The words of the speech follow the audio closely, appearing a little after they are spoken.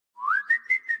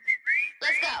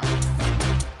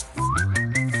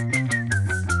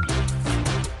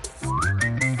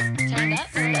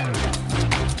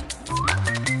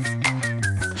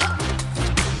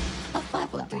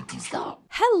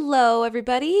Hello,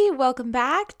 everybody. Welcome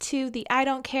back to the I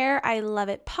Don't Care, I Love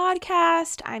It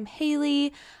podcast. I'm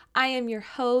Haley. I am your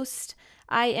host.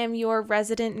 I am your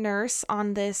resident nurse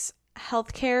on this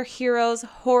healthcare heroes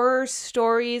horror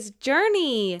stories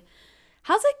journey.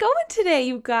 How's it going today,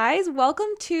 you guys? Welcome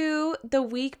to the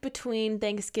week between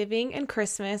Thanksgiving and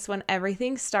Christmas when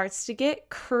everything starts to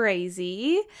get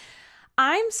crazy.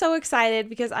 I'm so excited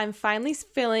because I'm finally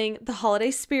feeling the holiday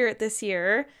spirit this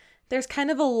year. There's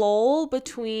kind of a lull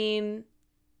between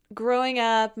growing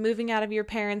up, moving out of your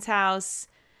parents' house.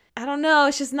 I don't know,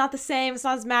 it's just not the same. It's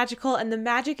not as magical, and the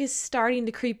magic is starting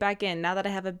to creep back in now that I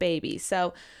have a baby.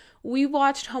 So we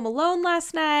watched Home Alone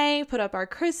last night, put up our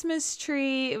Christmas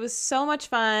tree. It was so much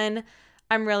fun.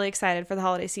 I'm really excited for the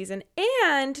holiday season.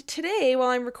 And today, while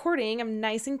I'm recording, I'm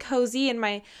nice and cozy in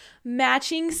my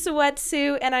matching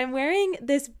sweatsuit, and I'm wearing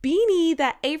this beanie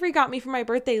that Avery got me for my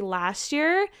birthday last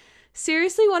year.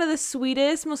 Seriously, one of the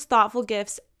sweetest, most thoughtful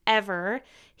gifts ever.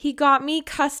 He got me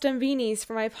custom beanies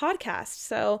for my podcast.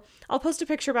 So I'll post a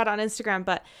picture about it on Instagram,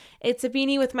 but it's a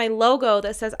beanie with my logo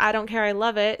that says, I don't care, I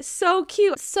love it. So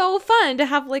cute. So fun to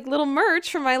have like little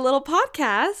merch for my little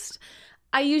podcast.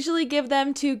 I usually give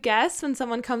them to guests when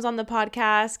someone comes on the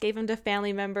podcast, gave them to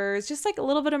family members, just like a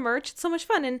little bit of merch. It's so much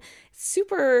fun and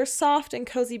super soft and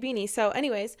cozy beanie. So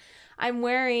anyways, I'm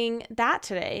wearing that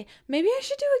today. Maybe I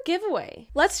should do a giveaway.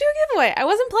 Let's do a giveaway. I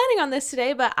wasn't planning on this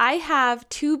today, but I have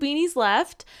 2 beanies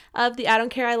left of the I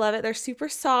Don't Care, I Love It. They're super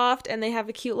soft and they have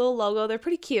a cute little logo. They're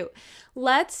pretty cute.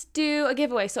 Let's do a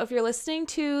giveaway. So if you're listening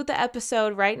to the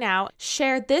episode right now,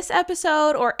 share this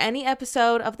episode or any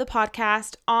episode of the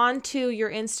podcast onto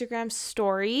your Instagram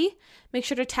story. Make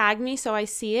sure to tag me so I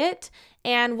see it,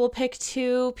 and we'll pick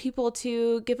 2 people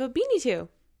to give a beanie to.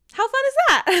 How fun is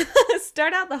that?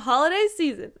 Start out the holiday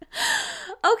season.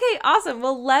 Okay, awesome.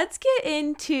 Well, let's get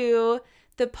into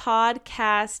the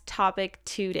podcast topic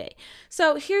today.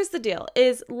 So here's the deal,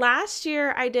 is last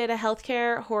year I did a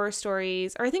healthcare horror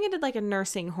stories, or I think I did like a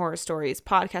nursing horror stories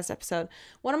podcast episode,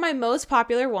 one of my most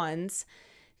popular ones,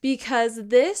 because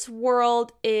this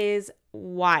world is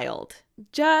wild.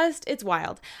 It's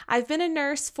wild. I've been a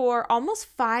nurse for almost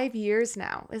 5 years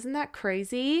now. Isn't that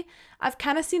crazy? I've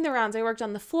kind of seen the rounds. I worked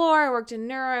on the floor, I worked in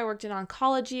neuro, I worked in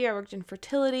oncology, I worked in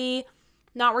fertility.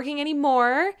 Not working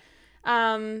anymore.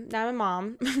 Now I'm a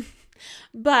mom.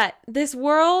 But this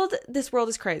world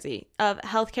is crazy of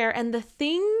healthcare, and the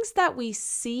things that we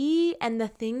see and the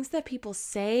things that people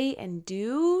say and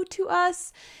do to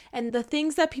us and the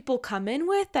things that people come in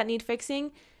with that need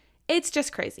fixing, it's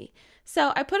just crazy.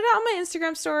 So I put it out on my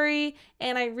Instagram story,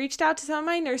 and I reached out to some of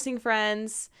my nursing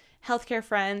friends, healthcare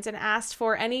friends, and asked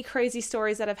for any crazy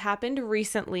stories that have happened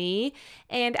recently.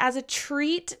 And as a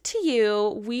treat to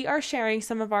you, we are sharing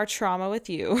some of our trauma with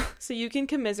you so you can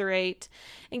commiserate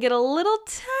and get a little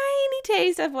tiny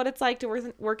taste of what it's like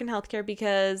to work in healthcare,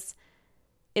 because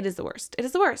it is the worst. It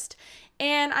is the worst.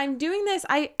 And I'm doing this.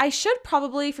 I should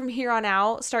probably from here on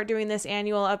out start doing this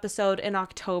annual episode in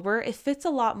October. It fits a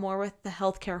lot more with the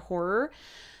healthcare horror.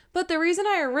 But the reason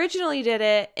I originally did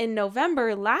it in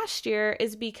November last year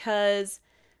is because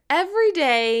every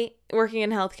day working in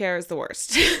healthcare is the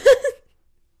worst.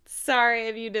 Sorry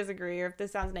if you disagree or if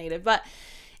this sounds negative, but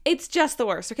it's just the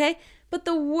worst, okay? But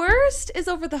the worst is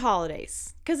over the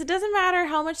holidays, because it doesn't matter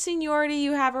how much seniority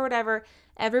you have or whatever.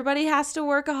 Everybody has to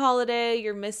work a holiday.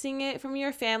 You're missing it from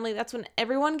your family. That's when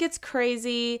everyone gets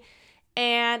crazy,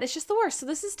 and it's just the worst. So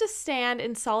this is to stand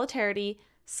in solidarity.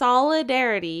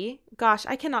 Gosh,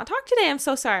 I cannot talk today. I'm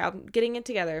so sorry. I'm getting it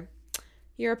together.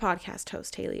 You're a podcast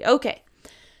host, Haley. Okay.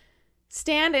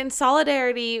 Stand in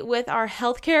solidarity with our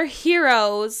healthcare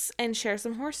heroes and share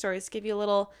some horror stories. Give you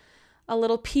a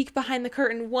little peek behind the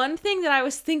curtain. One thing that I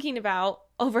was thinking about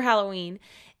over Halloween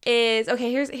is,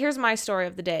 okay, here's my story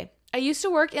of the day. I used to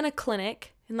work in a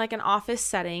clinic, in like an office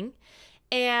setting,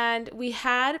 and we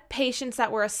had patients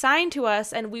that were assigned to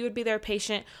us, and we would be their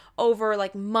patient over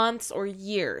like months or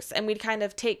years, and we'd kind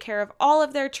of take care of all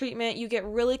of their treatment. You get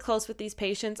really close with these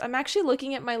patients. I'm actually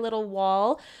looking at my little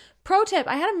wall. Pro tip,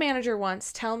 I had a manager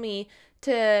once tell me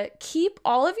to keep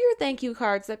all of your thank you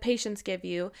cards that patients give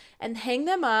you and hang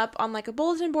them up on like a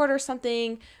bulletin board or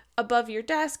something above your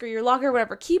desk or your locker or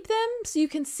whatever. Keep them so you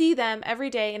can see them every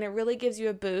day, and it really gives you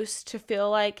a boost to feel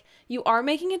like you are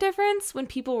making a difference when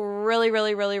people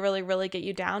really get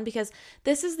you down, because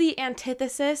this is the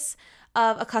antithesis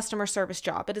of a customer service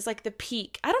job. It is like the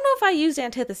peak. I don't know if I used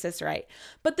antithesis right,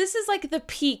 but this is like the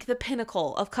peak, the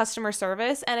pinnacle of customer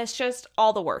service, and it's just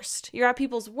all the worst. You're at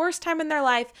people's worst time in their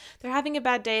life. They're having a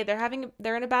bad day.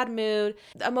 They're in a bad mood.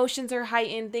 Emotions are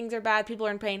heightened. Things are bad. People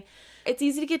are in pain. It's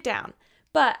easy to get down.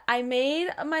 But I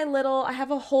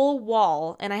have a whole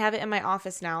wall, and I have it in my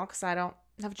office now because I don't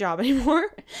have a job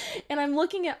anymore. And I'm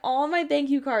looking at all my thank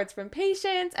you cards from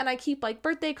patients, and I keep like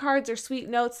birthday cards or sweet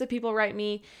notes that people write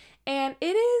me. And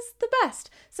it is the best.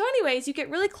 So anyways, you get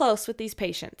really close with these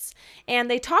patients, and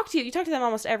they talk to you. You talk to them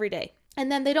almost every day. And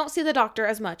then they don't see the doctor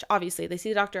as much. Obviously, they see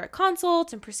the doctor at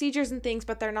consults and procedures and things,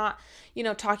 but they're not,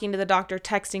 talking to the doctor,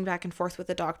 texting back and forth with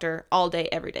the doctor all day,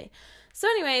 every day. So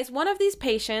anyways, one of these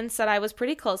patients that I was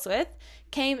pretty close with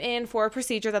came in for a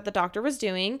procedure that the doctor was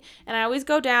doing. And I always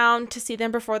go down to see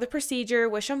them before the procedure,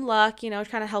 wish them luck,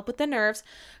 kind of help with the nerves.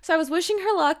 So I was wishing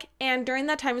her luck. And during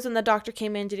that time was when the doctor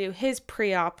came in to do his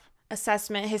pre-op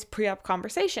assessment, his pre-op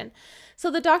conversation.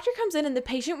 So the doctor comes in and the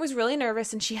patient was really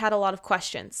nervous and she had a lot of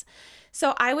questions.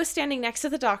 So I was standing next to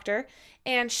the doctor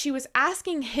and she was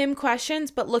asking him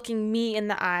questions, but looking me in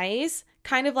the eyes,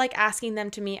 kind of like asking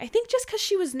them to me. I think just because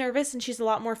she was nervous and she's a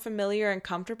lot more familiar and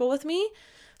comfortable with me.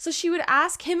 So she would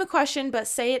ask him a question, but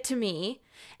say it to me.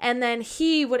 And then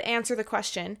he would answer the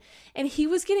question. And he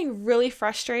was getting really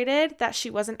frustrated that she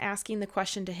wasn't asking the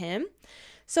question to him.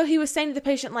 So he was saying to the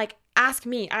patient, like, ask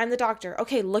me, I'm the doctor.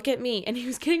 Okay, look at me. And he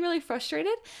was getting really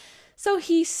frustrated. So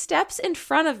he steps in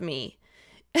front of me.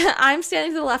 I'm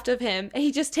standing to the left of him, and he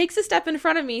just takes a step in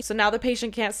front of me. So now the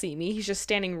patient can't see me. He's just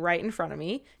standing right in front of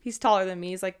me. He's taller than me.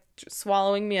 He's like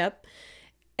swallowing me up.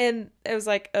 And it was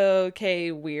like,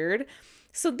 okay, weird.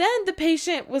 So then the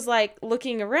patient was like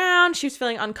looking around. She was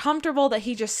feeling uncomfortable that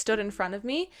he just stood in front of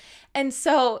me. And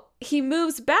so he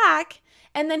moves back,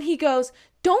 and then he goes,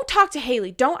 don't talk to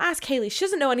Haley. Don't ask Haley. She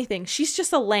doesn't know anything. She's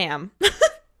just a lamb.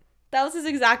 That was his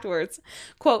exact words.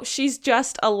 Quote, she's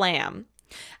just a lamb.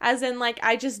 As in, like,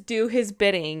 I just do his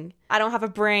bidding. I don't have a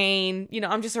brain.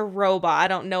 I'm just a robot. I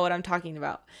don't know what I'm talking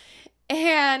about.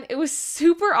 And it was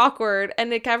super awkward. And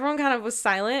like, everyone kind of was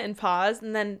silent and paused.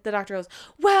 And then the doctor goes,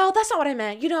 well, that's not what I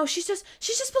meant. She's just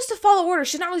supposed to follow orders.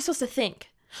 She's not really supposed to think.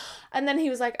 And then he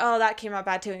was like, oh, that came out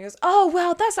bad too. And he goes, oh,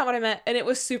 well, that's not what I meant. And it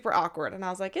was super awkward. And I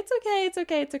was like, it's okay. It's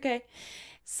okay. It's okay.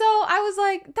 So I was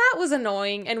like, that was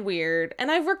annoying and weird.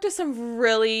 And I've worked with some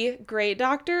really great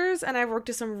doctors, and I've worked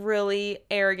with some really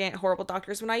arrogant, horrible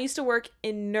doctors. When I used to work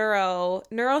in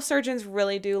neurosurgeons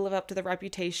really do live up to the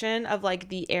reputation of like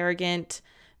the arrogant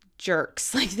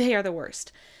jerks. Like, they are the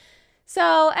worst.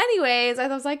 So anyways, I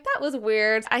was like, that was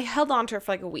weird. I held on to her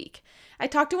for like a week. I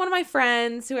talked to one of my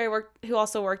friends who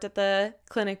also worked at the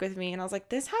clinic with me, and I was like,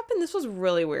 this happened. This was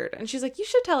really weird. And she's like, you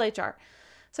should tell HR.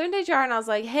 So I went to HR and I was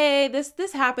like, hey,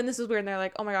 this happened. This was weird. And they're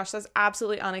like, oh my gosh, that's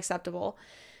absolutely unacceptable.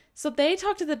 So they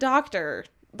talked to the doctor,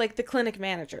 like the clinic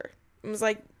manager, and was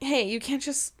like, hey, you can't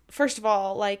just, first of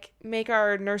all, like, make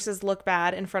our nurses look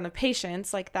bad in front of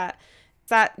patients like that.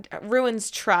 That ruins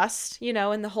trust,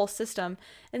 in the whole system.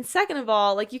 And second of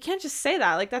all, like, you can't just say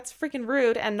that. Like, that's freaking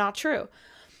rude and not true.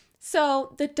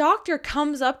 So the doctor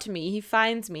comes up to me. He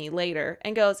finds me later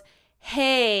and goes,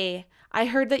 hey, I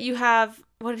heard that you have,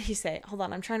 what did he say? Hold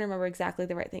on, I'm trying to remember exactly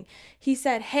the right thing. He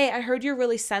said, hey, I heard you're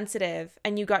really sensitive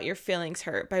and you got your feelings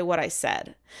hurt by what I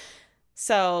said.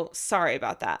 So sorry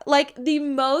about that. Like, the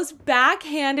most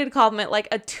backhanded compliment, like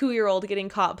a 2-year-old getting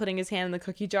caught putting his hand in the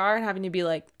cookie jar and having to be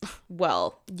like,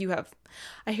 well,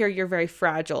 I hear you're very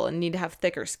fragile and need to have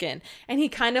thicker skin. And he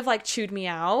kind of like chewed me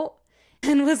out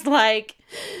and was like,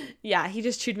 yeah, he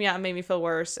just chewed me out and made me feel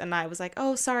worse. And I was like,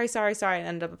 oh, sorry. And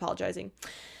ended up apologizing.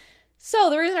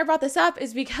 So the reason I brought this up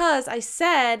is because I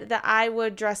said that I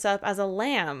would dress up as a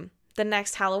lamb the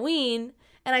next Halloween,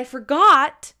 and I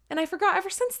forgot ever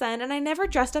since then, and I never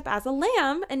dressed up as a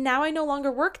lamb, and now I no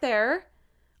longer work there,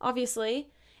 obviously,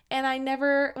 and I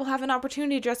never will have an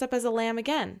opportunity to dress up as a lamb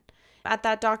again at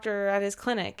that doctor at his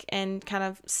clinic and kind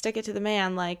of stick it to the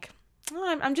man like,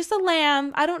 oh, I'm just a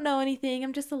lamb. I don't know anything.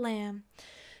 I'm just a lamb.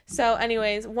 So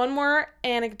anyways, one more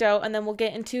anecdote, and then we'll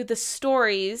get into the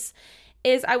stories.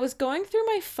 Is I was going through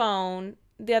my phone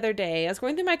the other day. I was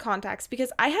going through my contacts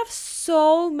because I have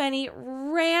so many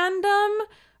random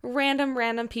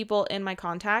people in my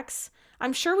contacts.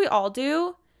 I'm sure we all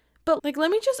do, but like, let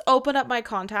me just open up my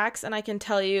contacts and I can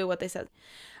tell you what they said.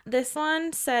 This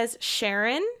one says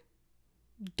Sharon.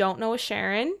 Don't know a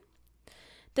Sharon.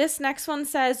 This next one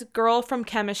says girl from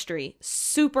chemistry.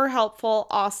 Super helpful.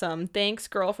 Awesome. Thanks,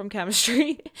 girl from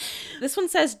chemistry. This one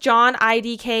says John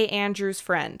IDK Andrew's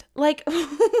friend. Like,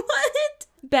 what?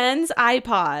 Ben's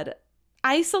iPod.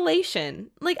 Isolation.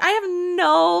 Like, I have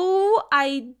no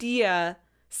idea.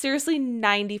 Seriously,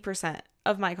 90%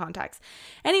 of my contacts.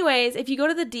 Anyways, if you go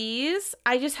to the D's,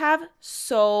 I just have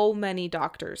so many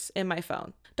doctors in my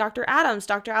phone. Dr. Adams,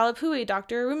 Dr. Alapui,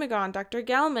 Dr. Arumagon, Dr.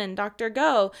 Gelman, Dr.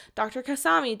 Go, Dr.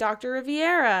 Kasami, Dr.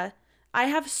 Riviera. I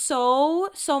have so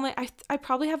many. I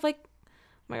probably have like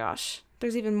my gosh,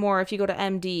 there's even more if you go to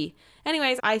MD.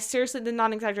 Anyways, I seriously did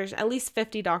not exaggerate, at least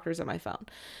 50 doctors on my phone.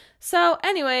 So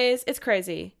anyways, it's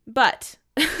crazy. But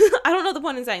I don't know the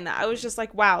point in saying that. I was just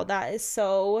like, wow, that is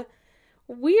so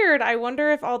weird. I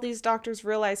wonder if all these doctors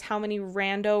realize how many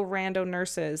rando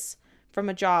nurses from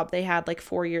a job they had like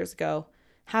 4 years ago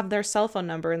have their cell phone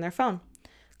number in their phone.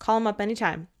 Call them up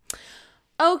anytime.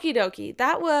 Okie dokie.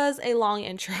 That was a long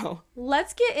intro.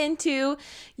 Let's get into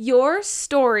your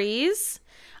stories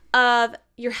of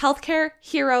your healthcare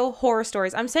hero horror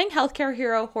stories. I'm saying healthcare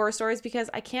hero horror stories because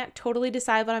I can't totally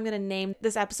decide what I'm going to name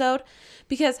this episode,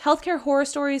 because healthcare horror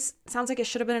stories sounds like it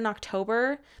should have been in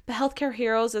October, but healthcare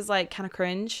heroes is like kind of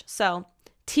cringe. So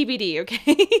TBD,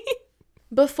 okay?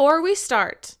 Before we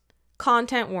start,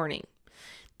 content warning.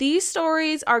 These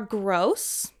stories are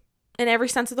gross in every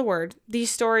sense of the word. These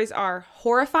stories are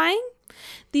horrifying.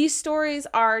 These stories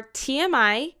are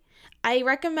TMI. I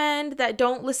recommend that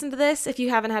don't listen to this if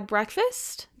you haven't had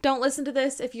breakfast. Don't listen to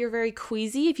this if you're very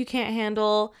queasy, if you can't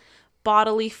handle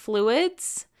bodily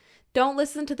fluids. Don't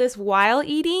listen to this while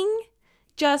eating.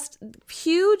 Just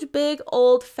huge, big,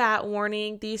 old, fat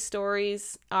warning. These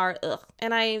stories are ugh.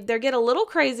 And they get a little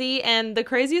crazy, and the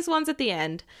craziest one's at the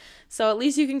end. So at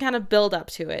least you can kind of build up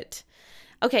to it.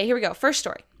 Okay, here we go. First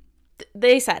story.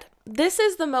 They said, this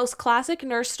is the most classic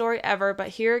nurse story ever, but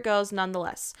here it goes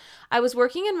nonetheless. I was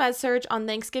working in med-surg on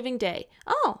Thanksgiving Day.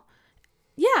 Oh,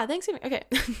 yeah, Thanksgiving. Okay,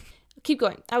 keep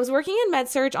going. I was working in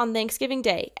med-surg on Thanksgiving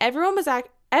Day.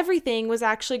 Everything was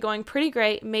actually going pretty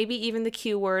great, maybe even the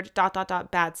Q word, ...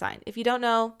 bad sign. If you don't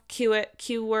know,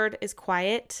 Q word is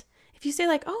quiet. If you say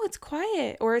like, oh, it's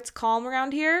quiet or it's calm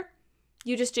around here,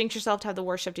 you just jinx yourself to have the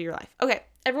worst shift of your life. Okay,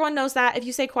 everyone knows that. If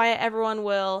you say quiet, everyone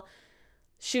will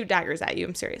shoot daggers at you.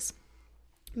 I'm serious.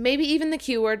 Maybe even the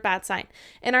Q word, bad sign.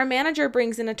 And our manager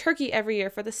brings in a turkey every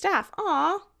year for the staff.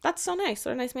 Aw, that's so nice.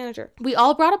 What a nice manager. We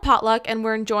all brought a potluck and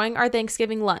were enjoying our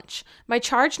Thanksgiving lunch. My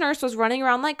charge nurse was running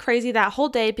around like crazy that whole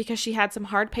day because she had some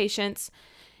hard patients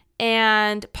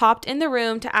and popped in the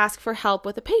room to ask for help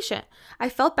with a patient. I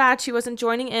felt bad she wasn't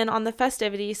joining in on the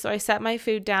festivities, so I set my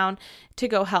food down to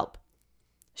go help.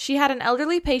 She had an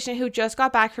elderly patient who just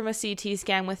got back from a CT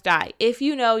scan with dye. If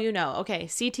you know, you know. Okay,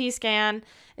 CT scan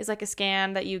is like a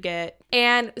scan that you get.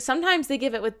 And sometimes they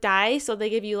give it with dye. So they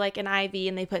give you like an IV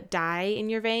and they put dye in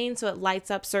your vein so it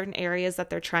lights up certain areas that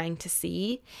they're trying to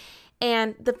see.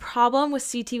 And the problem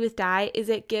with CT with dye is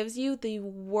it gives you the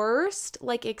worst,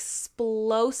 like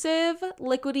explosive,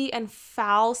 liquidy, and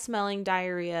foul smelling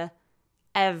diarrhea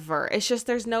ever. It's just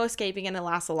there's no escaping and it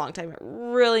lasts a long time. It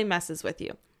really messes with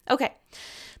you. Okay,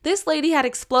 this lady had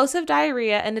explosive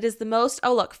diarrhea and it is the most,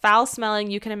 foul smelling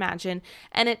you can imagine.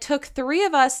 And it took 3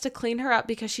 of us to clean her up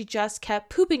because she just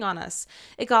kept pooping on us.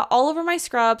 It got all over my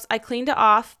scrubs. I cleaned it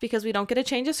off because we don't get a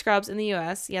change of scrubs in the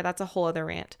US. Yeah, that's a whole other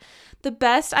rant. The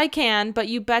best I can, but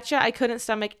you betcha I couldn't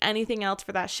stomach anything else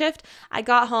for that shift. I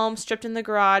got home, stripped in the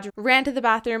garage, ran to the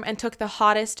bathroom, and took the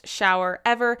hottest shower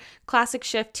ever. Classic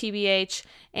shift TBH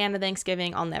and a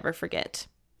Thanksgiving I'll never forget.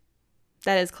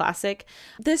 That is classic.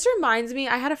 This reminds me,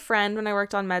 I had a friend when I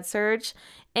worked on med-surg,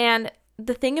 and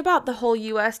the thing about the whole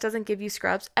US doesn't give you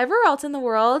scrubs. Everywhere else in the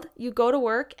world, you go to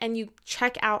work and you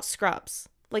check out scrubs.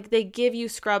 Like they give you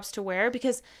scrubs to wear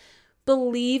because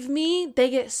believe me,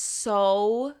 they get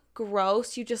so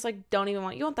gross. You just like don't even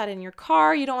you want that in your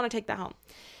car. You don't want to take that home.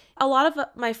 A lot of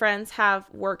my friends have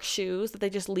work shoes that they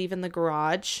just leave in the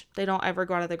garage. They don't ever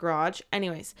go out of the garage.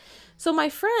 Anyways, so my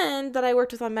friend that I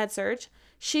worked with on med-surg,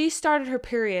 she started her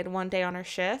period one day on her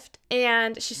shift,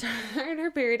 and she started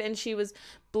her period and she was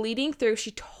bleeding through.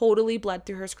 She totally bled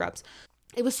through her scrubs.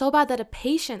 It was so bad that a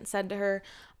patient said to her,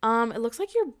 it looks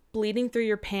like you're bleeding through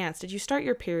your pants. Did you start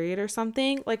your period or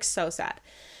something? Like so sad.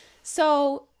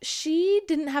 So she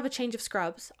didn't have a change of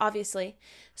scrubs, obviously.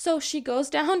 So she goes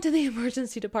down to the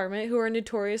emergency department, who are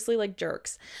notoriously like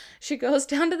jerks. She goes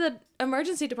down to the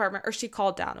emergency department, or she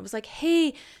called down. It was like,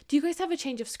 hey, do you guys have a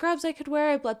change of scrubs I could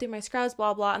wear? I bled through my scrubs,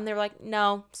 blah, blah. And they were like,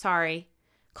 no, sorry.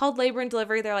 Called labor and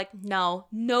delivery. They're like, no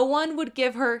one would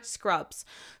give her scrubs.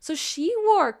 So she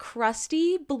wore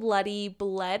crusty, bloody,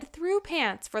 bled through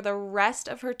pants for the rest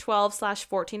of her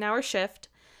 12/14 hour shift.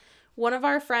 One of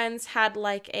our friends had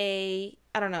like a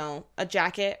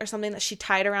jacket or something that she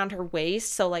tied around her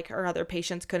waist so like her other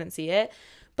patients couldn't see it.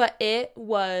 But it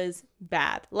was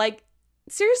bad. Like,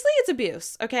 seriously, it's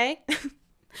abuse, okay?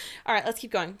 All right, let's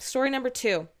keep going. Story number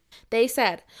 2. They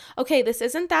said, okay, this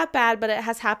isn't that bad, but it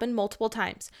has happened multiple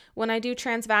times. When I do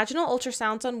transvaginal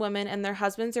ultrasounds on women and their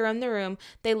husbands are in the room,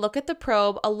 they look at the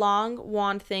probe, a long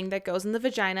wand thing that goes in the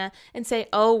vagina, and say,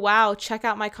 oh, wow, check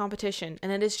out my competition.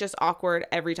 And it is just awkward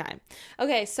every time.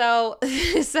 Okay, so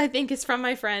this I think is from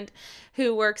my friend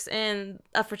who works in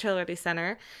a fertility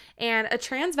center. And a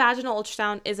transvaginal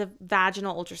ultrasound is a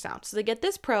vaginal ultrasound. So they get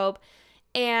this probe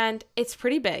and it's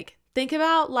pretty big. Think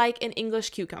about like an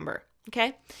English cucumber.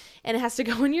 Okay. And it has to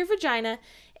go in your vagina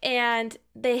and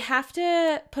they have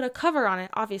to put a cover on it,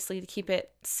 obviously, to keep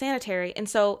it sanitary. And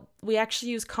so we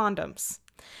actually use condoms.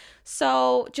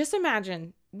 So just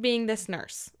imagine being this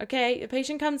nurse. Okay. The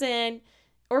patient comes in,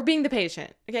 or being the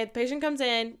patient. Okay. The patient comes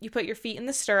in, you put your feet in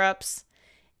the stirrups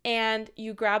and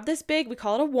you grab this big, we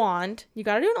call it a wand. You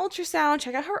got to do an ultrasound,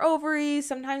 check out her ovaries.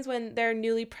 Sometimes when they're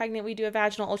newly pregnant, we do a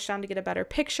vaginal ultrasound to get a better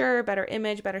picture, better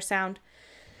image, better sound.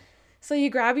 So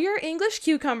you grab your English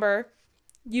cucumber,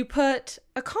 you put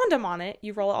a condom on it,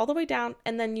 you roll it all the way down,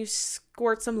 and then you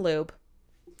squirt some lube.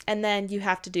 And then you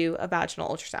have to do a vaginal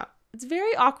ultrasound. It's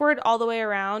very awkward all the way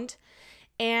around.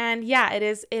 And yeah, it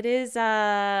is,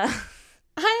 I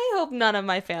hope none of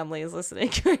my family is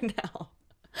listening right now.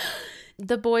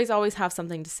 The boys always have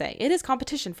something to say. It is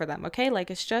competition for them, okay?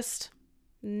 Like, it's just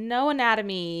no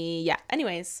anatomy. Yeah,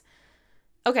 anyways.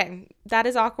 Okay, that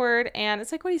is awkward, and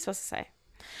it's like, what are you supposed to say?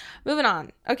 Moving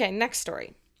on. Okay, next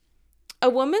story.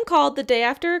 A woman called the day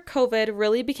after COVID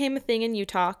really became a thing in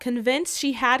Utah, convinced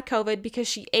she had COVID because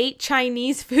she ate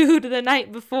Chinese food the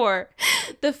night before.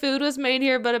 The food was made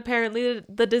here, but apparently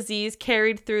the disease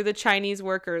carried through the Chinese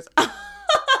workers.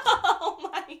 Oh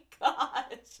my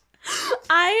gosh.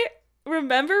 I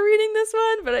remember reading this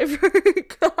one, but I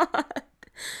forgot.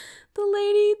 The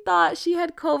lady thought she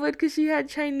had COVID because she had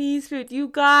Chinese food. You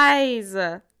guys.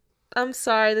 I'm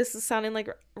sorry, this is sounding like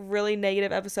a really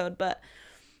negative episode, but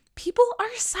people are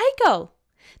psycho.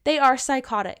 They are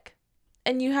psychotic.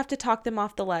 And you have to talk them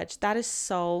off the ledge. That is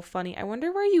so funny. I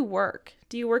wonder where you work.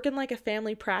 Do you work in like a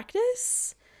family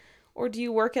practice? Or do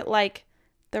you work at like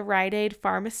the Rite Aid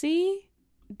pharmacy?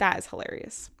 That is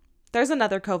hilarious. There's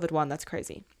another COVID one that's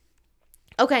crazy.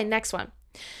 Okay, next one.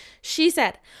 She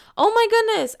said, oh my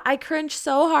goodness, I cringe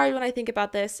so hard when I think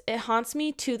about this. It haunts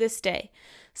me to this day.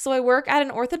 So I work at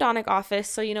an orthodontic office,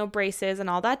 so you know, braces and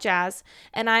all that jazz,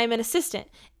 and I am an assistant.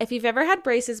 If you've ever had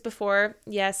braces before,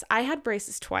 yes, I had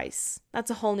braces twice.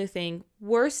 That's a whole new thing.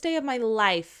 Worst day of my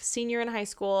life. Senior in high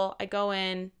school, I go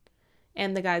in,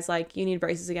 and the guy's like, you need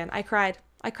braces again. I cried.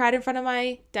 I cried in front of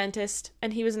my dentist,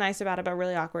 and he was nice about it, but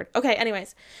really awkward. Okay,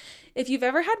 anyways. If you've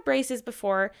ever had braces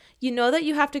before, you know that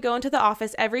you have to go into the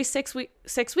office every 6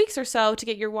 weeks or so to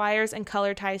get your wires and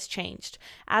color ties changed.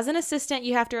 As an assistant,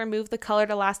 you have to remove the colored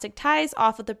elastic ties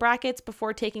off of the brackets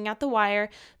before taking out the wire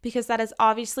because that is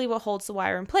obviously what holds the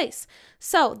wire in place.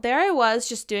 So there I was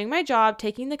just doing my job,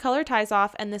 taking the color ties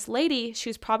off, and this lady, she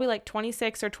was probably like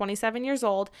 26 or 27 years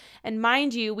old, and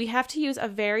mind you, we have to use a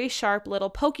very sharp little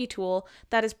pokey tool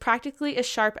that is practically as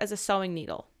sharp as a sewing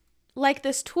needle. Like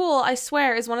this tool, I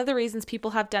swear, is one of the reasons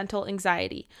people have dental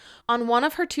anxiety. On one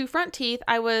of her 2 front teeth,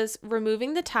 I was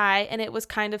removing the tie and it was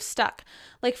kind of stuck.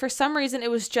 Like for some reason, it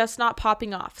was just not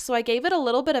popping off. So I gave it a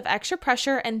little bit of extra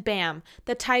pressure and bam,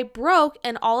 the tie broke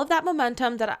and all of that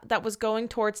momentum that was going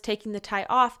towards taking the tie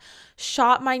off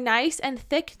shot my nice and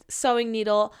thick sewing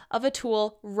needle of a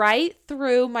tool right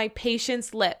through my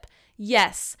patient's lip.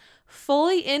 Yes.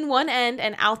 Fully in one end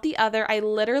and out the other, I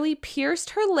literally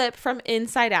pierced her lip from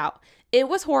inside out. It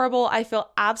was horrible. I feel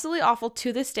absolutely awful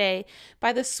to this day.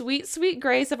 By the sweet, sweet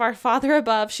grace of our Father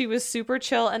above, she was super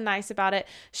chill and nice about it.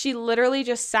 She literally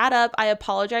just sat up. I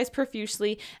apologized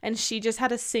profusely, and she just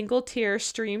had a single tear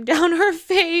stream down her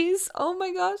face. Oh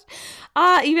my gosh.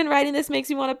 Even writing this makes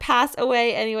me want to pass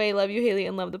away. Anyway, love you, Haley,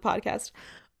 and love the podcast.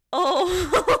 Oh.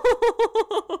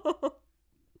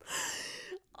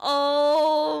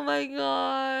 Oh my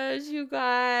gosh, you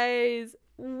guys.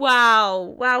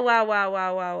 Wow. I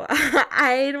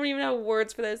don't even have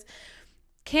words for this.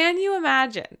 Can you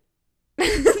imagine?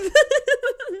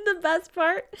 The best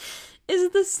part is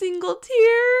the single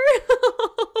tear.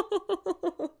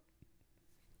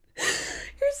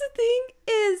 Here's the thing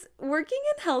is working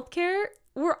in healthcare,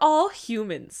 we're all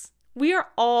humans. We are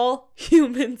all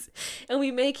humans and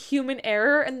we make human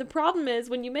error. And the problem is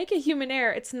when you make a human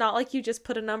error, it's not like you just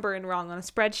put a number in wrong on a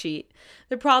spreadsheet.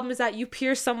 The problem is that you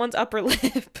pierce someone's upper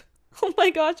lip. Oh my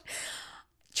gosh.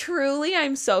 Truly,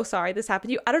 I'm so sorry this happened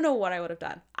to you. I don't know what I would have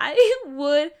done. I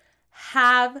would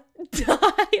have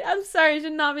died. I'm sorry, I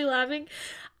should not be laughing.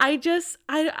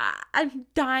 I'm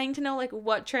dying to know like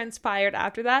what transpired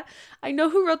after that. I know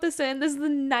who wrote this in. This is the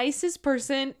nicest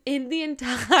person in the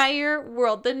entire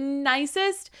world. The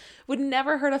nicest, would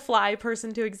never hurt a fly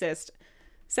person to exist.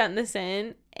 Sent this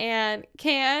in, and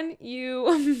can you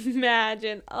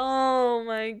imagine? Oh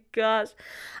my gosh.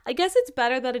 I guess it's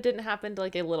better that it didn't happen to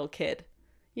like a little kid.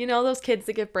 You know those kids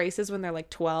that get braces when they're like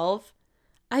 12?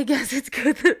 I guess it's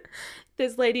good that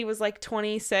this lady was like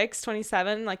 26,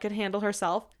 27, like could handle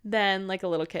herself than like a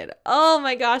little kid. Oh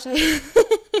my gosh.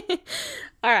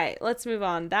 All right, let's move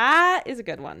on. That is a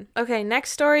good one. Okay,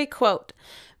 next story, quote,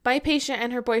 my patient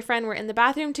and her boyfriend were in the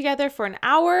bathroom together for an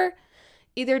hour,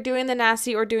 either doing the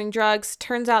nasty or doing drugs.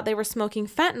 Turns out they were smoking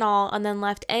fentanyl and then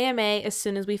left AMA as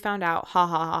soon as we found out. Ha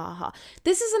ha ha ha ha.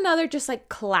 This is another just like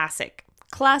classic.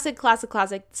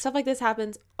 Stuff like this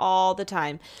happens all the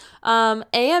time.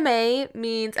 AMA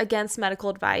means against medical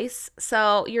advice.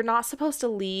 So you're not supposed to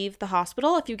leave the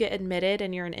hospital if you get admitted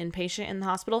and you're an inpatient in the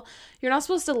hospital. You're not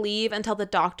supposed to leave until the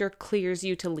doctor clears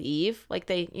you to leave. Like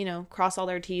they, cross all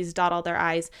their T's, dot all their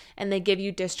I's, and they give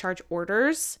you discharge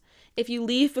orders. If you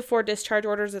leave before discharge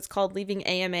orders, it's called leaving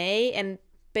AMA, and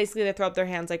basically they throw up their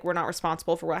hands like, we're not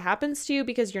responsible for what happens to you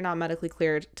because you're not medically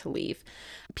cleared to leave.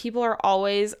 People are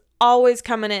always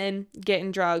coming in,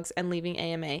 getting drugs, and leaving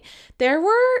AMA. There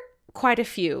were quite a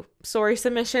few story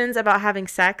submissions about having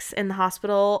sex in the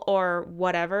hospital or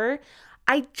whatever.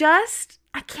 I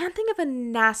can't think of a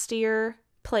nastier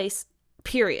place,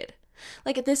 period.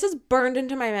 Like, this is burned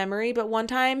into my memory, but one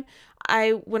time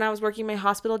when I was working my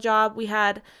hospital job, we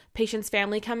had patient's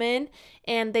family come in,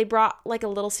 and they brought like a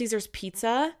Little Caesars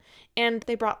pizza, and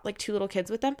they brought like 2 little kids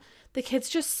with them. The kids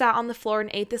just sat on the floor and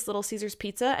ate this Little Caesars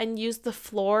pizza and used the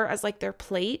floor as like their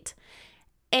plate.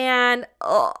 And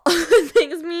it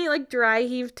makes me like dry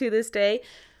heave to this day.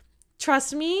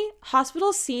 Trust me,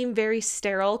 hospitals seem very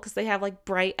sterile because they have like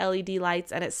bright LED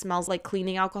lights and it smells like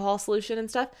cleaning alcohol solution and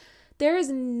stuff. There is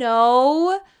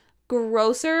no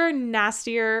grosser,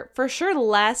 nastier, for sure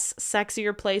less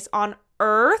sexier place on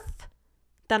earth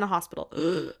than a hospital.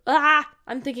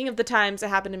 I'm thinking of the times it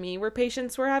happened to me where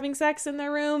patients were having sex in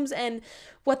their rooms and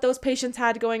what those patients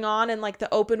had going on and like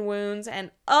the open wounds,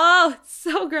 and it's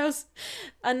so gross.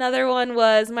 Another one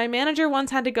was my manager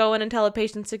once had to go in and tell a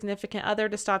patient's significant other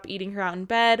to stop eating her out in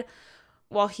bed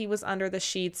while he was under the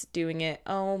sheets doing it.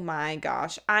 Oh my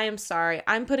gosh. I am sorry.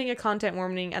 I'm putting a content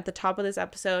warning at the top of this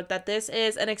episode that this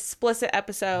is an explicit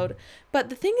episode. But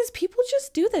the thing is, people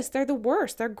just do this. They're the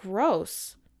worst. They're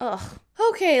gross. Ugh.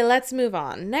 Okay, let's move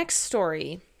on. Next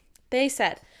story. They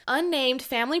said, unnamed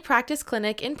family practice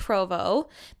clinic in Provo.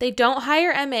 They don't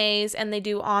hire MAs and they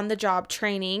do on-the-job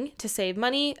training to save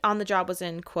money. On the job was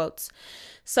in quotes.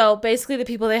 So basically the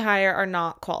people they hire are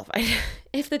not qualified.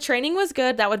 If the training was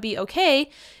good, that would be okay.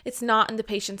 It's not, and the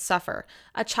patients suffer.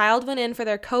 A child went in for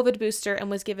their COVID booster and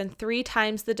was given 3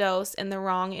 times the dose in the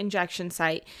wrong injection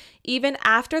site, even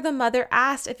after the mother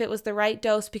asked if it was the right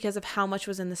dose because of how much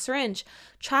was in the syringe.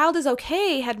 Child is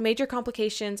okay, had major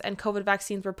complications, and COVID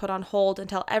vaccines were put on hold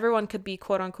until everyone could be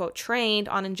quote unquote trained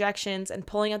on injections and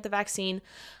pulling out the vaccine.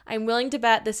 I'm willing to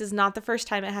bet this is not the first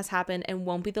time it has happened and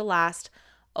won't be the last.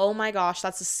 Oh my gosh,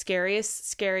 that's the scariest,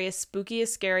 spookiest,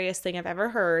 scariest thing I've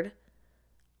ever heard.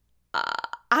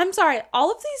 I'm sorry,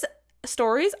 all of these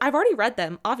stories, I've already read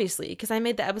them, obviously, because I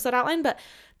made the episode outline, but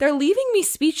they're leaving me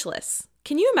speechless.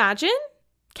 Can you imagine?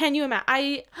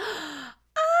 Oh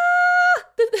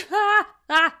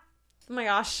my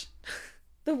gosh.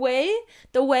 The way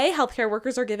healthcare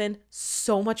workers are given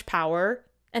so much power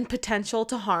and potential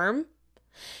to harm,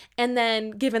 and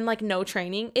then given like no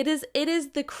training, it is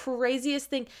the craziest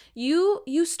thing.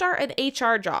 You start an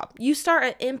HR job, you start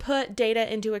an input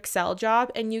data into Excel job,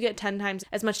 and you get 10 times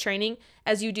as much training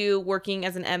as you do working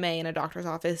as an MA in a doctor's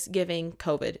office giving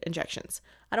COVID injections.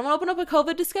 I don't want to open up a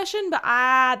COVID discussion, but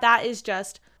that is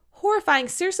just horrifying.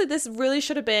 Seriously, this really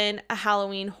should have been a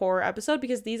Halloween horror episode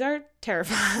because these are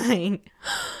terrifying.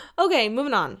 Okay,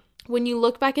 moving on. When you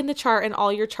look back in the chart and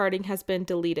all your charting has been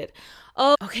deleted.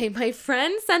 Oh, okay, my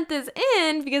friend sent this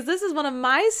in because this is one of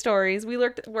my stories. We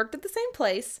worked at the same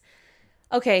place.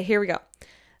 Okay, here we go.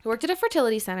 I worked at a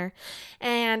fertility center,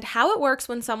 and how it works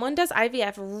when someone does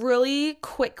IVF, really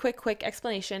quick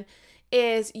explanation,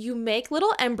 is you make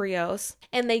little embryos,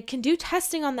 and they can do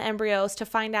testing on the embryos to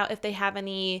find out if they have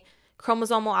any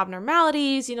chromosomal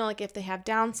abnormalities, like if they have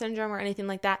Down syndrome or anything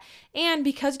like that. And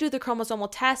because you do the chromosomal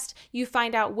test, you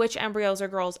find out which embryos are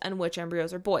girls and which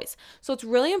embryos are boys. So it's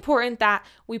really important that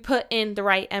we put in the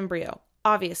right embryo.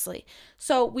 obviously.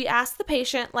 So we asked the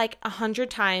patient like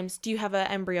 100 times, do you have an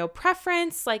embryo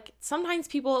preference? Like sometimes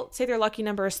people say their lucky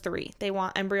number is 3. They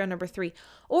want embryo number 3.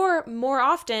 Or more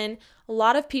often, a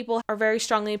lot of people are very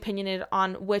strongly opinionated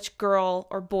on which girl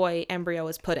or boy embryo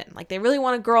is put in. Like they really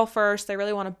want a girl first, they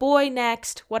really want a boy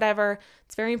next, whatever.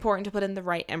 It's very important to put in the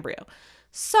right embryo.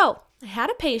 So I had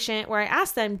a patient where I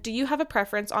asked them, do you have a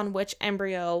preference on which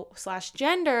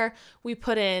embryo/gender we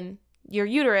put in your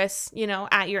uterus,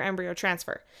 at your embryo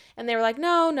transfer? And they were like,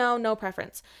 no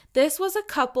preference. This was a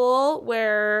couple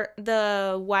where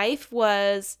the wife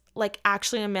was like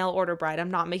actually a mail order bride.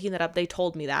 I'm not making that up. They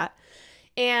told me that.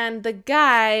 And the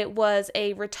guy was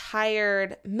a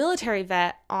retired military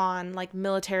vet on like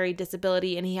military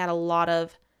disability, and he had a lot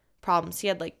of problems. He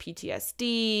had like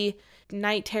PTSD,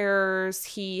 night terrors,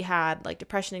 he had like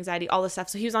depression, anxiety, all this stuff.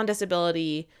 So he was on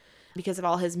disability because of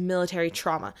all his military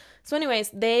trauma. So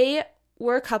anyways, they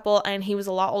were a couple and he was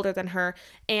a lot older than her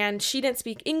and she didn't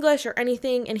speak English or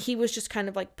anything, and he was just kind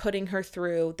of like putting her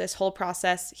through this whole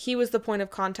process. He was the point of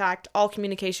contact. All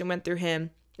communication went through him.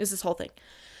 It was this whole thing.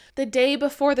 The day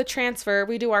before the transfer,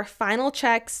 we do our final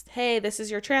checks. Hey, this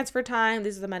is your transfer time.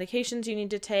 These are the medications you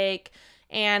need to take.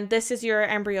 And this is your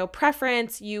embryo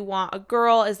preference. You want a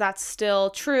girl. Is that still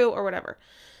true or whatever?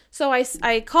 So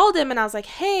I called him and I was like,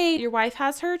 hey, your wife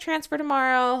has her transfer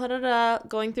tomorrow,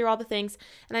 going through all the things.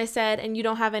 And I said, and you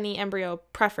don't have any embryo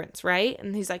preference, right?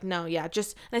 And he's like, no, yeah,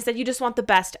 and I said, you just want the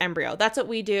best embryo. That's what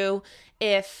we do.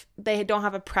 If they don't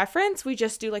have a preference, we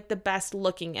just do like the best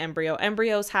looking embryo.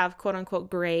 Embryos have quote unquote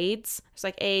grades. It's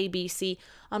like A, B, C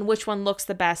on which one looks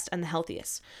the best and the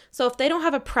healthiest. So if they don't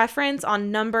have a preference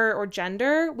on number or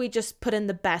gender, we just put in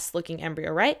the best looking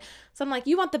embryo, right? So I'm like,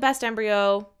 you want the best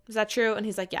embryo. Is that true? And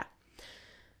he's like, yeah.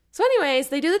 So anyways,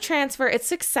 they do the transfer. It's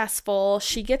successful.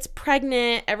 She gets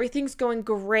pregnant. Everything's going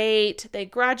great. They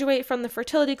graduate from the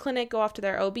fertility clinic, go off to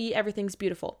their OB. Everything's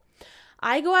beautiful.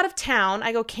 I go out of town.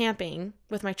 I go camping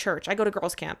with my church. I go to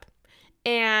girls' camp.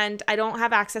 And I don't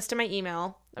have access to my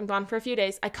email. I'm gone for a few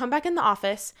days. I come back in the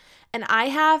office and I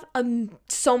have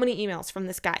so many emails from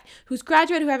this guy who's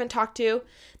graduated, who I haven't talked to.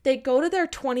 They go to their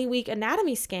 20-week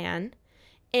anatomy scan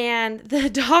and the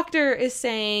doctor is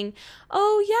saying,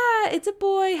 oh yeah, it's a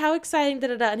boy. How exciting,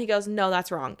 And he goes, no, that's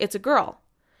wrong. It's a girl.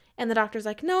 And the doctor's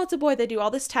like, no, it's a boy. They do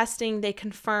all this testing. They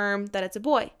confirm that it's a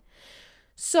boy.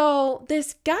 So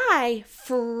this guy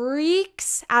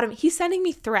freaks out of me. He's sending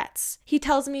me threats. He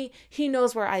tells me he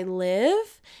knows where I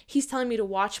live. He's telling me to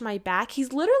watch my back.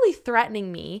 He's literally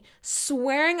threatening me,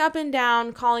 swearing up and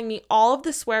down, calling me all of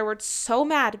the swear words, so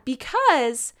mad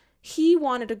because he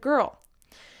wanted a girl.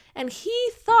 And he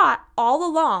thought all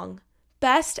along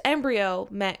best embryo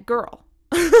meant girl.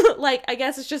 Like, I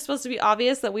guess it's just supposed to be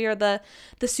obvious that we are the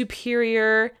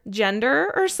superior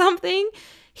gender or something.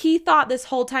 He thought this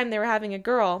whole time they were having a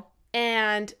girl,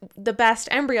 and the best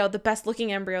embryo, the best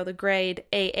looking embryo, the grade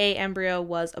AA embryo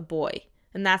was a boy.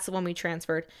 And that's the one we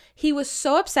transferred. He was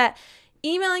so upset,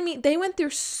 emailing me. They went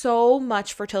through so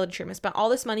much fertility treatment, spent all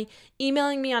this money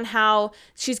emailing me on how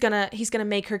he's gonna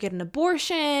make her get an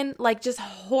abortion, like just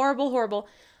horrible.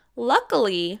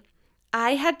 Luckily,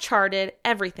 I had charted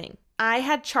everything. I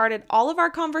had charted all of our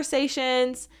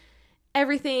conversations,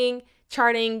 everything,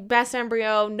 charting best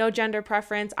embryo, no gender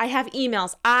preference. I have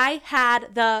emails. I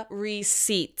had the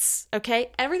receipts,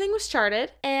 okay? Everything was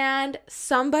charted, and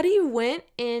somebody went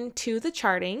into the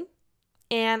charting,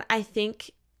 and I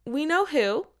think we know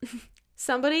who.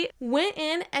 Somebody went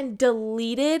in and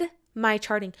deleted my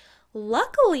charting.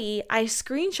 Luckily, I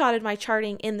screenshotted my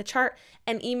charting in the chart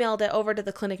and emailed it over to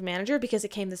the clinic manager because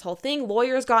it came this whole thing.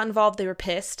 Lawyers got involved. They were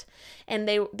pissed and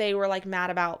they were like mad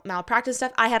about malpractice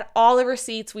stuff. I had all the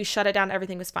receipts. We shut it down.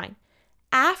 Everything was fine.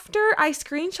 After I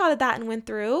screenshotted that and went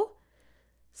through,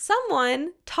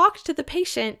 someone talked to the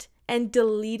patient and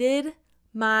deleted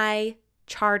my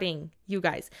charting. You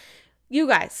guys,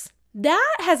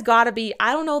 that has got to be,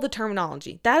 I don't know the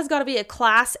terminology. That has got to be a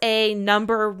class A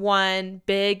 #1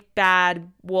 big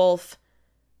bad wolf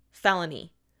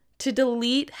felony. To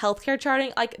delete healthcare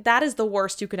charting, like that is the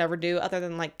worst you could ever do other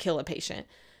than like kill a patient.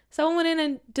 Someone went in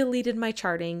and deleted my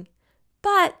charting,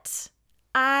 but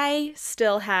I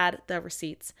still had the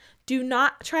receipts. Do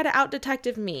not try to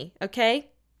out-detective me,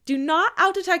 okay? Do not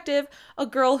out-detective a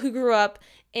girl who grew up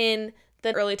in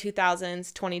the early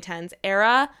 2000s, 2010s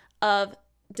era of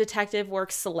detective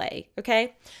work slay,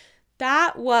 okay?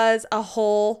 That was a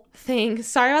whole thing.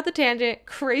 Sorry about the tangent.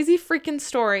 Crazy freaking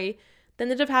story. They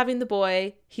ended up having the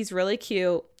boy. He's really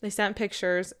cute. They sent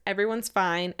pictures. Everyone's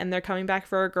fine, and they're coming back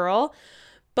for a girl.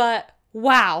 But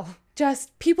wow,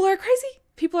 just people are crazy.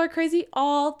 People are crazy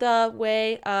all the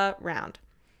way around.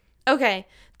 Okay,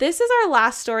 this is our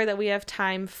last story that we have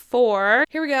time for.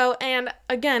 Here we go. And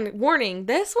again, warning,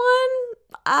 this one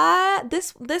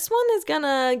is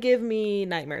gonna give me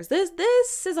nightmares.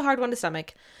 This is a hard one to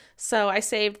stomach. So I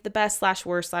saved the best /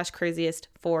 worst / craziest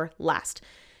for last.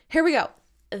 Here we go.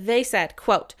 They said,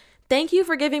 quote, "Thank you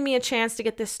for giving me a chance to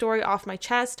get this story off my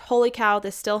chest. Holy cow,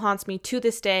 this still haunts me to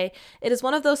this day. It is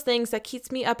one of those things that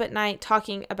keeps me up at night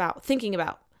thinking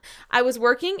about. I was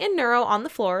working in neuro on the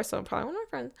floor, so probably one of my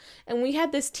friends, and we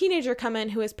had this teenager come in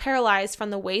who is paralyzed from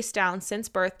the waist down since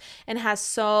birth and has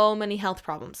so many health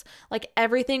problems. Like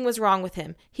everything was wrong with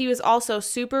him. He was also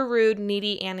super rude,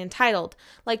 needy, and entitled.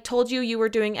 Like told you were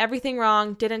doing everything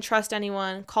wrong, didn't trust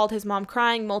anyone, called his mom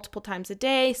crying multiple times a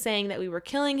day, saying that we were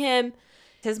killing him.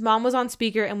 His mom was on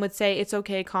speaker and would say, 'It's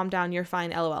okay, calm down, you're fine,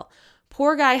 LOL.'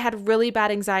 Poor guy had really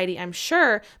bad anxiety, I'm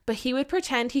sure, but he would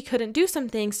pretend he couldn't do some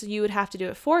things, so you would have to do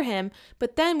it for him.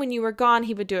 But then when you were gone,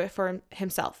 he would do it for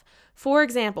himself. For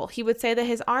example, he would say that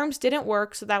his arms didn't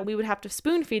work so that we would have to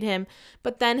spoon feed him,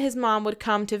 but then his mom would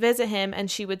come to visit him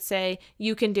and she would say,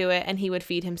 'You can do it,' and he would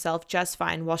feed himself just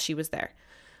fine while she was there.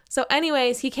 So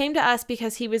anyways, he came to us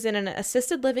because he was in an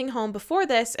assisted living home before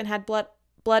this and had blood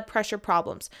pressure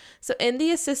problems. So in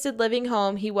the assisted living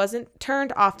home, he wasn't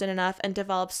turned often enough and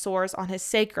developed sores on his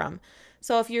sacrum.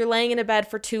 So if you're laying in a bed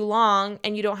for too long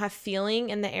and you don't have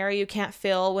feeling in the area you can't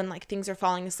feel when like things are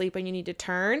falling asleep and you need to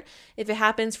turn, if it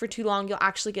happens for too long, you'll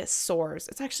actually get sores.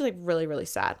 It's actually really, really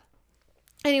sad.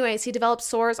 Anyways, he developed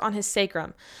sores on his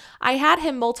sacrum. I had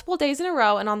him multiple days in a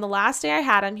row, and on the last day I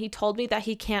had him, he told me that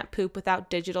he can't poop without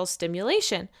digital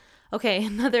stimulation. Okay,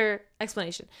 another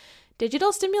explanation.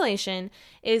 Digital stimulation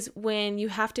is when you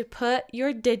have to put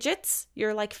your digits,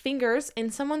 your like fingers, in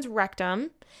someone's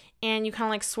rectum and you kind of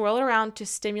like swirl it around to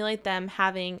stimulate them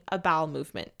having a bowel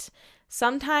movement.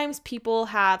 Sometimes people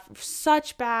have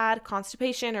such bad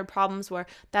constipation or problems where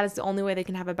that is the only way they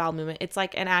can have a bowel movement. It's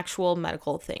like an actual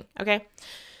medical thing, okay?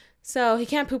 So he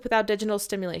can't poop without digital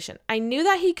stimulation. I knew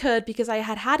that he could because I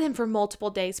had had him for multiple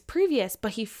days previous,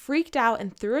 but he freaked out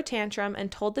and threw a tantrum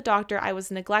and told the doctor I was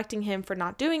neglecting him for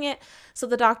not doing it. So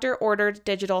the doctor ordered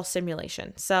digital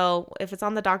stimulation. So if it's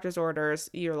on the doctor's orders,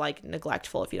 you're like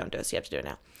neglectful if you don't do it, so you have to do it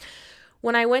now.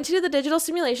 When I went to do the digital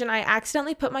stimulation, I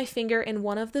accidentally put my finger in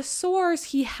one of the sores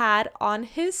he had on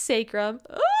his sacrum.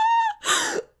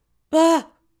 This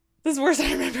is worse than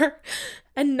I remember.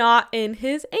 And not in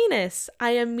his anus.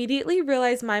 I immediately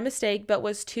realized my mistake, but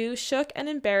was too shook and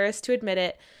embarrassed to admit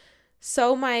it.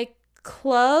 So my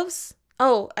gloves,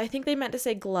 I think they meant to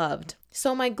say gloved.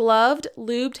 So my gloved,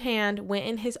 lubed hand went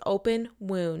in his open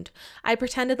wound. I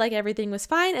pretended like everything was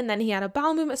fine, and then he had a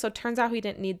bowel movement, so it turns out he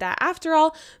didn't need that after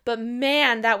all. But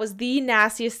man, that was the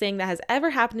nastiest thing that has ever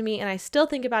happened to me, and I still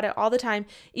think about it all the time,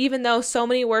 even though so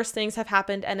many worse things have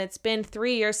happened, and it's been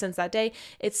 3 years since that day.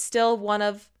 It's still one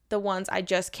of the ones I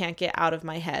just can't get out of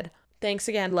my head. Thanks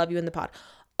again. Love you in the pod.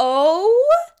 Oh,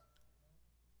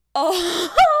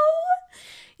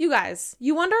 you guys,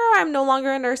 you wonder how I'm no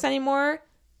longer a nurse anymore?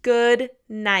 Good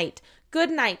night. Good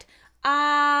night.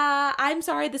 I'm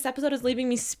sorry, this episode is leaving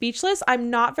me speechless. I'm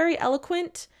not very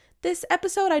eloquent this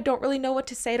episode. I don't really know what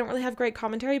to say. I don't really have great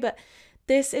commentary, but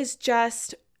this is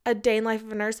just a day in life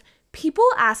of a nurse. People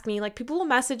ask me, like people will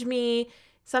message me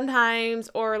sometimes,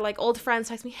 or like old friends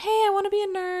text me, "Hey, I want to be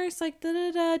a nurse, like do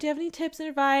you have any tips and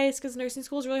advice, because nursing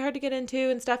school is really hard to get into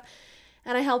and stuff,"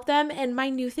 and I help them. And my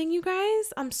new thing, you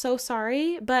guys, I'm so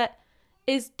sorry, but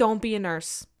is don't be a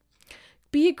nurse.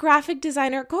 Be a graphic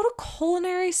designer. Go to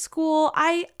culinary school.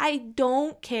 I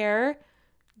don't care.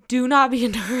 Do not be a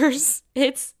nurse.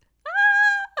 It's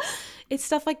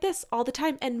stuff like this all the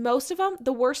time, and most of them,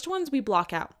 the worst ones, we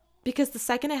block out. Because the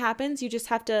second it happens, you just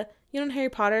have to, you know in Harry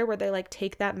Potter where they like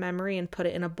take that memory and put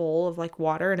it in a bowl of like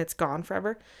water and it's gone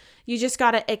forever? You just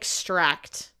got to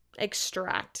extract.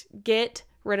 Get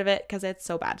rid of it because it's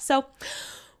so bad. So,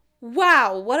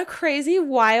 wow, what a crazy,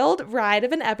 wild ride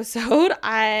of an episode.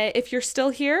 If you're still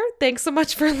here, thanks so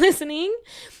much for listening.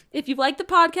 If you like the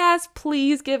podcast,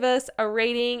 please give us a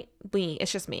rating.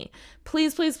 It's just me.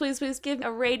 Please give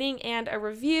a rating and a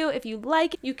review. If you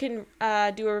like, you can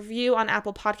do a review on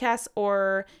Apple Podcasts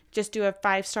or just do a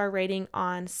 5-star rating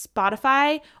on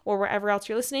Spotify or wherever else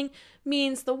you're listening.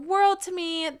 Means the world to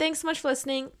me. Thanks so much for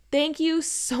listening. Thank you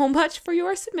so much for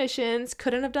your submissions.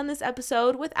 Couldn't have done this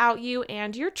episode without you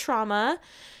and your trauma.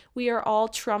 We are all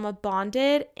trauma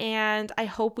bonded, and I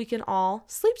hope we can all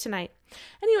sleep tonight.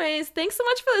 Anyways, thanks so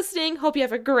much for listening. Hope you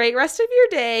have a great rest of your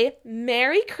day.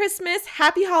 Merry Christmas.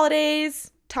 Happy holidays.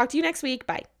 Talk to you next week.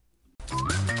 Bye. Come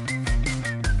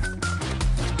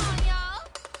on, y'all.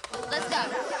 Let's go.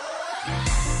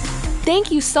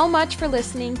 Thank you so much for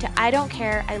listening to I Don't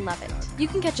Care, I Love It. You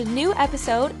can catch a new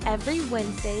episode every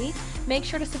Wednesday. Make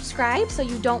sure to subscribe so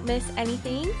you don't miss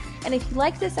anything. And if you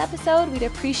like this episode, we'd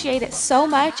appreciate it so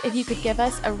much if you could give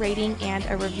us a rating and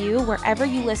a review wherever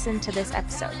you listen to this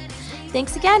episode.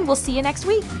 Thanks again. We'll see you next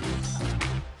week.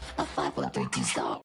 A 5, 4, 3, 2, stop.